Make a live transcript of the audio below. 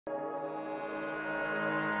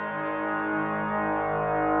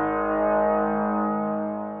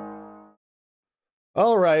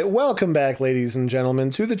Alright, welcome back ladies and gentlemen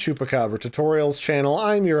to the Chupacabra Tutorials channel.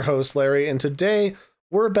 I'm your host Larry, and today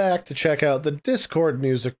we're back to check out the Discord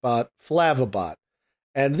music bot, Flavibot.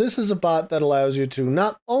 And this is a bot that allows you to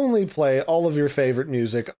not only play all of your favorite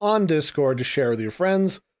music on Discord to share with your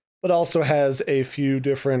friends, but also has a few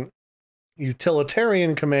different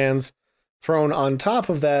utilitarian commands thrown on top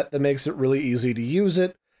of that makes it really easy to use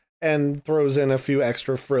it, and throws in a few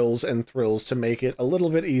extra frills and thrills to make it a little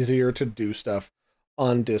bit easier to do stuff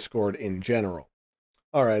on Discord in general.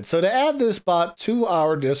 Alright, so to add this bot to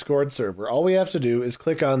our Discord server, all we have to do is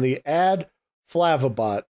click on the Add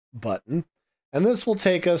Flavibot button, and this will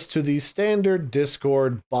take us to the standard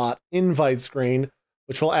Discord bot invite screen,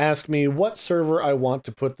 which will ask me what server I want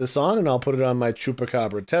to put this on, and I'll put it on my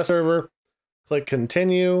Chupacabra test server. Click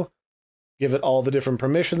Continue, give it all the different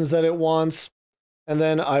permissions that it wants, and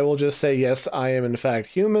then I will just say, yes, I am in fact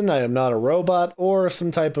human, I am not a robot or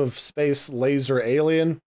some type of space laser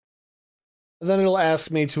alien. And then it'll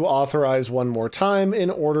ask me to authorize one more time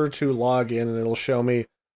in order to log in, and it'll show me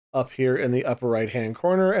up here in the upper right hand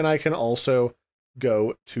corner, and I can also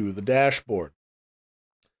go to the dashboard.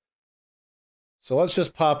 So let's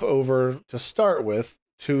just pop over to start with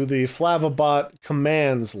to the Flavibot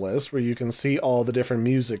commands list where you can see all the different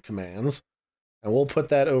music commands, and we'll put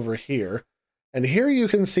that over here. And here you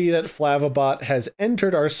can see that Flavibot has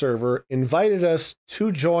entered our server, invited us to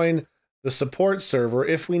join the support server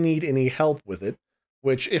if we need any help with it,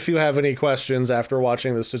 which if you have any questions after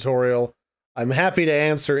watching this tutorial, I'm happy to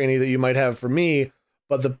answer any that you might have for me,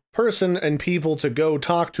 but the person and people to go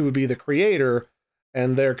talk to would be the creator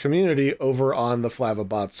and their community over on the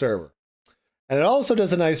Flavibot server. And it also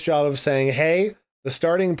does a nice job of saying, hey, the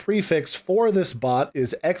starting prefix for this bot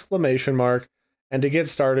is !, and to get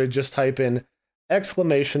started, just type in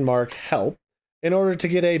 !help in order to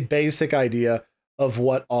get a basic idea of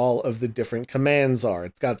what all of the different commands are.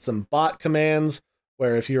 It's got some bot commands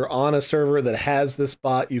where if you're on a server that has this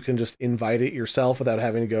bot, you can just invite it yourself without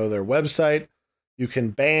having to go to their website. You can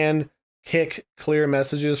ban, kick, clear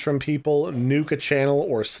messages from people, nuke a channel,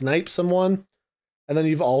 or snipe someone. And then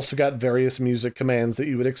you've also got various music commands that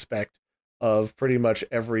you would expect of pretty much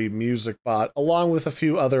every music bot, along with a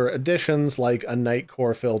few other additions like a night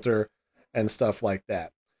core filter and stuff like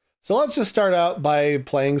that. So let's just start out by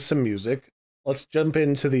playing some music. Let's jump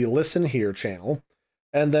into the Listen Here channel,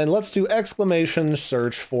 and then let's do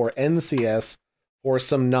 !search for NCS for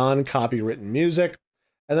some non-copywritten music,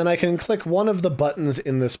 and then I can click one of the buttons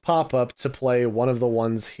in this pop-up to play one of the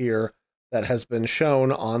ones here that has been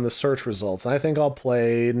shown on the search results. I think I'll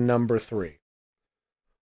play number 3.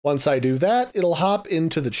 Once I do that, it'll hop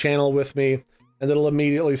into the channel with me, and it'll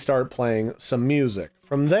immediately start playing some music.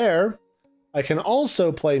 From there, I can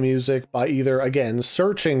also play music by either, again,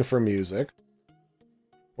 searching for music,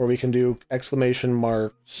 where we can do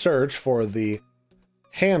 !search for the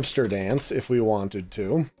hamster dance if we wanted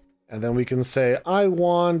to. And then we can say, I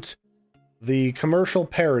want the commercial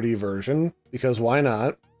parody version, because why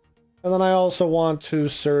not? And then I also want to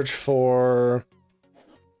search for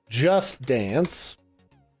Just Dance.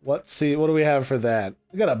 Let's see, what do we have for that?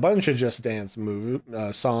 We got a bunch of Just Dance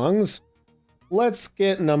songs. Let's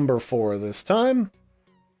get number 4 this time.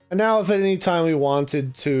 And now if at any time we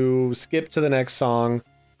wanted to skip to the next song,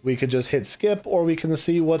 we could just hit skip, or we can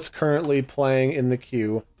see what's currently playing in the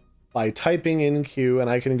queue by typing in queue, and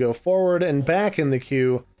I can go forward and back in the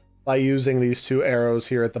queue by using these 2 arrows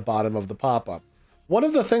here at the bottom of the pop-up. One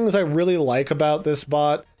of the things I really like about this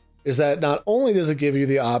bot is that not only does it give you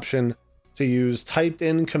the option to use typed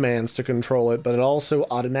in commands to control it, but it also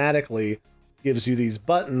automatically gives you these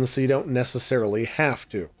buttons so you don't necessarily have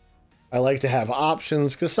to. I like to have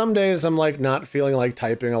options because some days I'm like not feeling like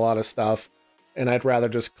typing a lot of stuff and I'd rather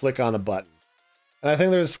just click on a button. And I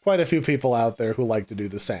think there's quite a few people out there who like to do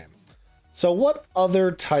the same. So what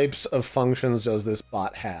other types of functions does this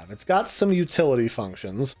bot have? It's got some utility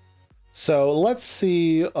functions. So let's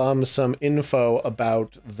see some info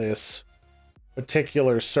about this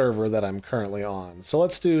particular server that I'm currently on. So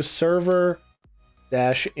let's do server-info.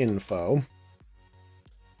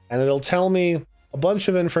 And it'll tell me a bunch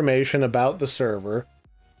of information about the server,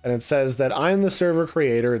 and it says that I'm the server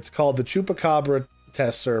creator. It's called the Chupacabra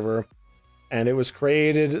test server, and it was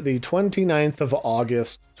created the 29th of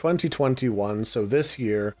August 2021, so this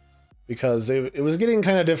year, because it was getting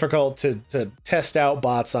kind of difficult to test out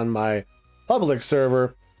bots on my public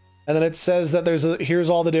server. And then it says that here's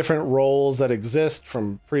all the different roles that exist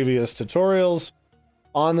from previous tutorials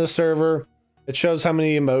on the server. It shows how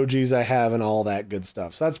many emojis I have and all that good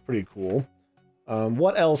stuff. So that's pretty cool.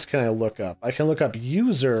 What else can I look up? I can look up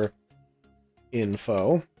user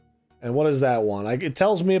info. And what is that one? It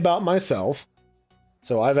tells me about myself.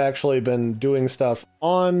 So I've actually been doing stuff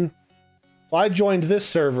on... So I joined this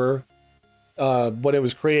server when it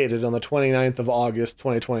was created on the 29th of August,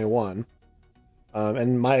 2021.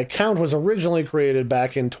 And my account was originally created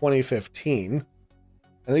back in 2015.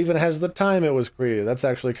 And it even has the time it was created. That's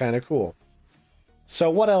actually kind of cool. So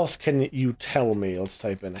what else can you tell me? Let's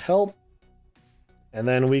type in help. And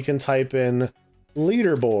then we can type in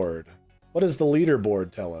leaderboard. What does the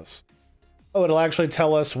leaderboard tell us? Oh, it'll actually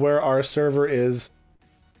tell us where our server is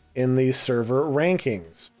in the server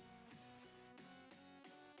rankings.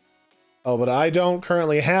 Oh, but I don't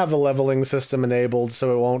currently have a leveling system enabled,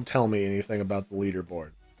 so it won't tell me anything about the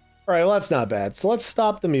leaderboard. Alright, well that's not bad. So let's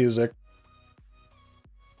stop the music.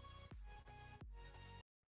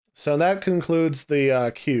 So that concludes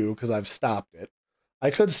the queue, because I've stopped it.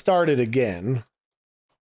 I could start it again.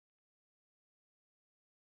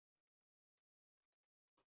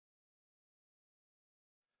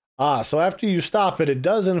 Ah, so after you stop it, it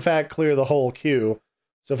does in fact clear the whole queue.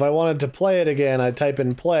 So if I wanted to play it again, I'd type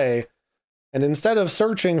in play, and instead of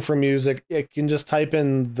searching for music, it can just type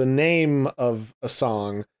in the name of a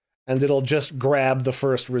song, and it'll just grab the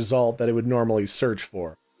first result that it would normally search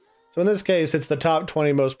for. So in this case, it's the top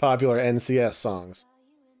 20 most popular NCS songs.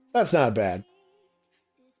 That's not bad.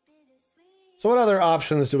 So what other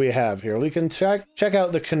options do we have here? We can check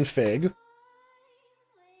out the config.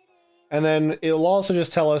 And then it'll also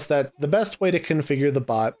just tell us that the best way to configure the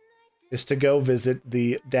bot is to go visit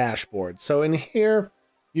the dashboard. So in here,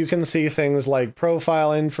 you can see things like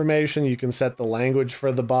profile information. You can set the language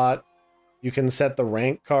for the bot. You can set the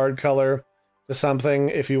rank card color to something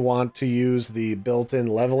if you want to use the built-in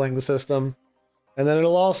leveling system. And then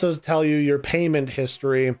it'll also tell you your payment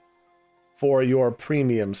history for your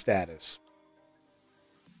premium status.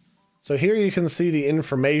 So here you can see the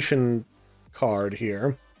information card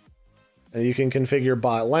here. And you can configure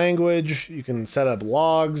bot language, you can set up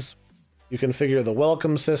logs, you can configure the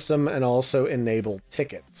welcome system, and also enable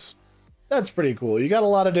tickets. That's pretty cool. You got a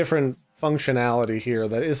lot of different functionality here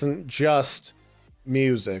that isn't just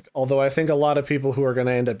music, although I think a lot of people who are going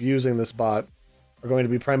to end up using this bot are going to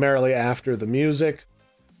be primarily after the music.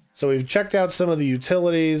 So we've checked out some of the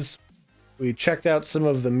utilities, we checked out some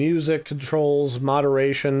of the music controls,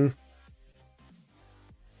 moderation,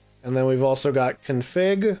 and then we've also got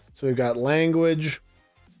config, so we've got language.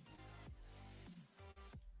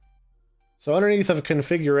 So underneath of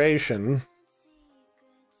configuration,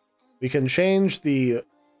 we can change the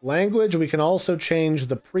language, we can also change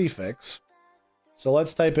the prefix. So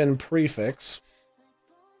let's type in prefix.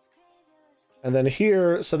 And then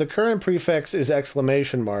here, so the current prefix is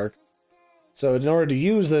exclamation mark. So in order to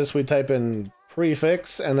use this, we type in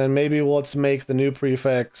prefix, and then maybe let's make the new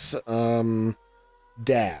prefix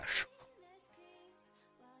dash.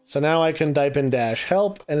 So now I can type in dash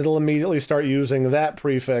help, and it'll immediately start using that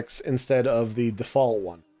prefix instead of the default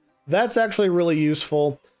one. That's actually really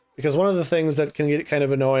useful, because one of the things that can get kind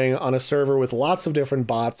of annoying on a server with lots of different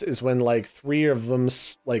bots is when like 3 of them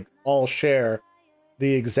like all share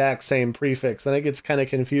the exact same prefix, then it gets kind of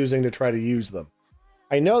confusing to try to use them.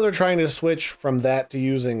 I know they're trying to switch from that to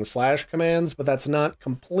using slash commands, but that's not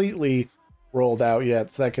completely rolled out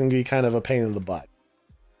yet, so that can be kind of a pain in the butt.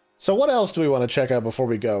 So what else do we want to check out before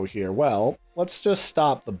we go here? Well, let's just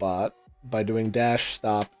stop the bot by doing dash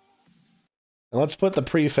stop. And let's put the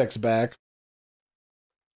prefix back.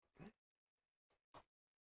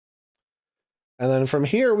 And then from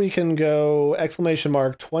here we can go exclamation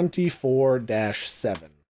mark 24-7.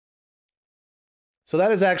 So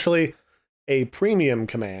that is actually a premium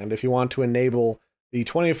command if you want to enable the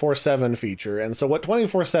 24/7 feature. And so what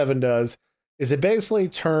 24/7 does is it basically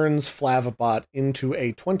turns Flavibot into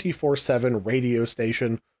a 24/7 radio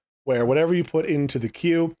station where whatever you put into the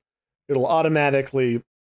queue, it'll automatically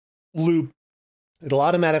loop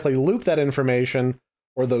that information,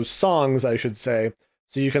 or those songs, I should say,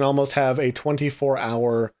 so you can almost have a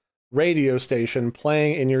 24-hour radio station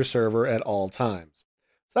playing in your server at all times.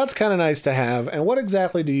 So that's kind of nice to have. And what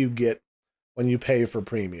exactly do you get when you pay for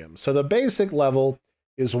premium? So the basic level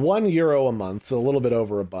is €1 a month, so a little bit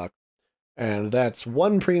over $1. And that's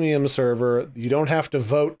one premium server. You don't have to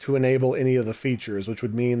vote to enable any of the features, which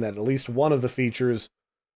would mean that at least one of the features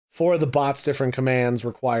for the bot's different commands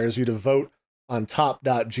requires you to vote on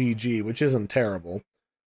top.gg, which isn't terrible.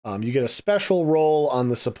 You get a special role on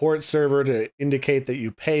the support server to indicate that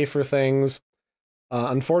you pay for things.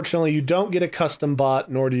 Unfortunately, you don't get a custom bot,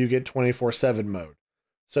 nor do you get 24/7 mode.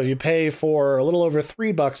 So if you pay for a little over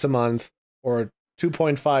 $3 a month, or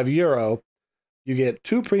 €2.5, you get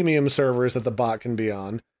 2 premium servers that the bot can be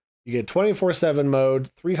on. You get 24/7 mode,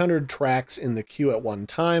 300 tracks in the queue at one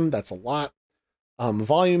time. That's a lot.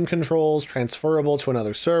 volume controls transferable to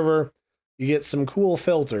another server. You get some cool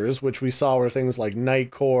filters, which we saw were things like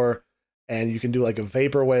Nightcore, and you can do like a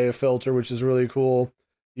vaporwave filter, which is really cool.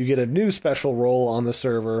 You get a new special role on the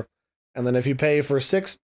server, and then if you pay for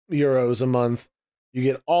 €6 a month, you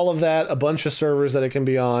get all of that, a bunch of servers that it can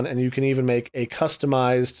be on, and you can even make a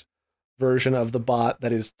customized version of the bot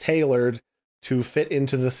that is tailored to fit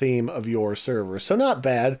into the theme of your server. So not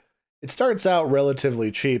bad. It starts out relatively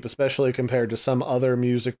cheap, especially compared to some other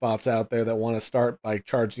music bots out there that want to start by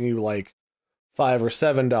charging you like $5 or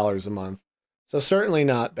 $7 a month. So certainly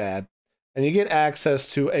not bad. And you get access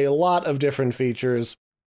to a lot of different features.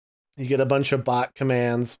 You get a bunch of bot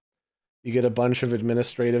commands. You get a bunch of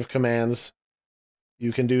administrative commands.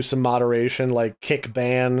 You can do some moderation like kick,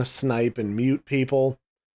 ban, snipe, and mute people.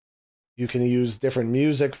 You can use different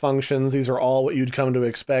music functions. These are all what you'd come to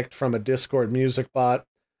expect from a Discord music bot.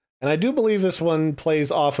 And I do believe this one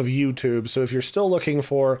plays off of YouTube, so if you're still looking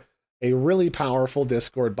for a really powerful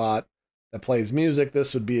Discord bot that plays music,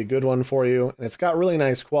 this would be a good one for you. And it's got really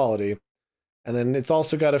nice quality. And then it's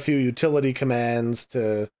also got a few utility commands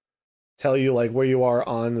to tell you like where you are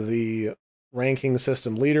on the ranking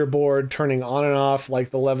system leaderboard, turning on and off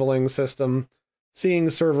like the leveling system,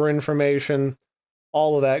 seeing server information.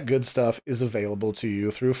 All of that good stuff is available to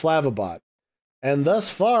you through Flavibot. And thus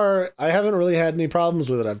far, I haven't really had any problems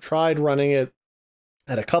with it. I've tried running it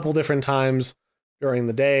at a couple different times during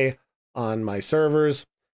the day on my servers,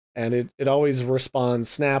 and it always responds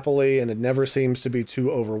snappily, and it never seems to be too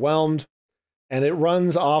overwhelmed. And it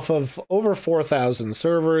runs off of over 4,000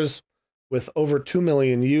 servers with over 2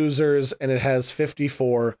 million users, and it has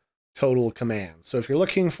 54 total commands. So if you're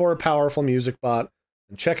looking for a powerful music bot,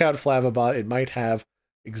 and check out Flavibot, it might have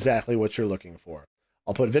exactly what you're looking for.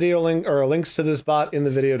 I'll put links to this bot in the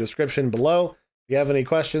video description below. If you have any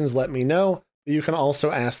questions, let me know. You can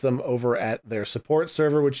also ask them over at their support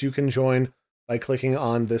server, which you can join by clicking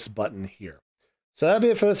on this button here. So that'll be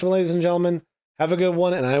it for this one, ladies and gentlemen. Have a good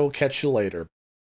one, and I will catch you later.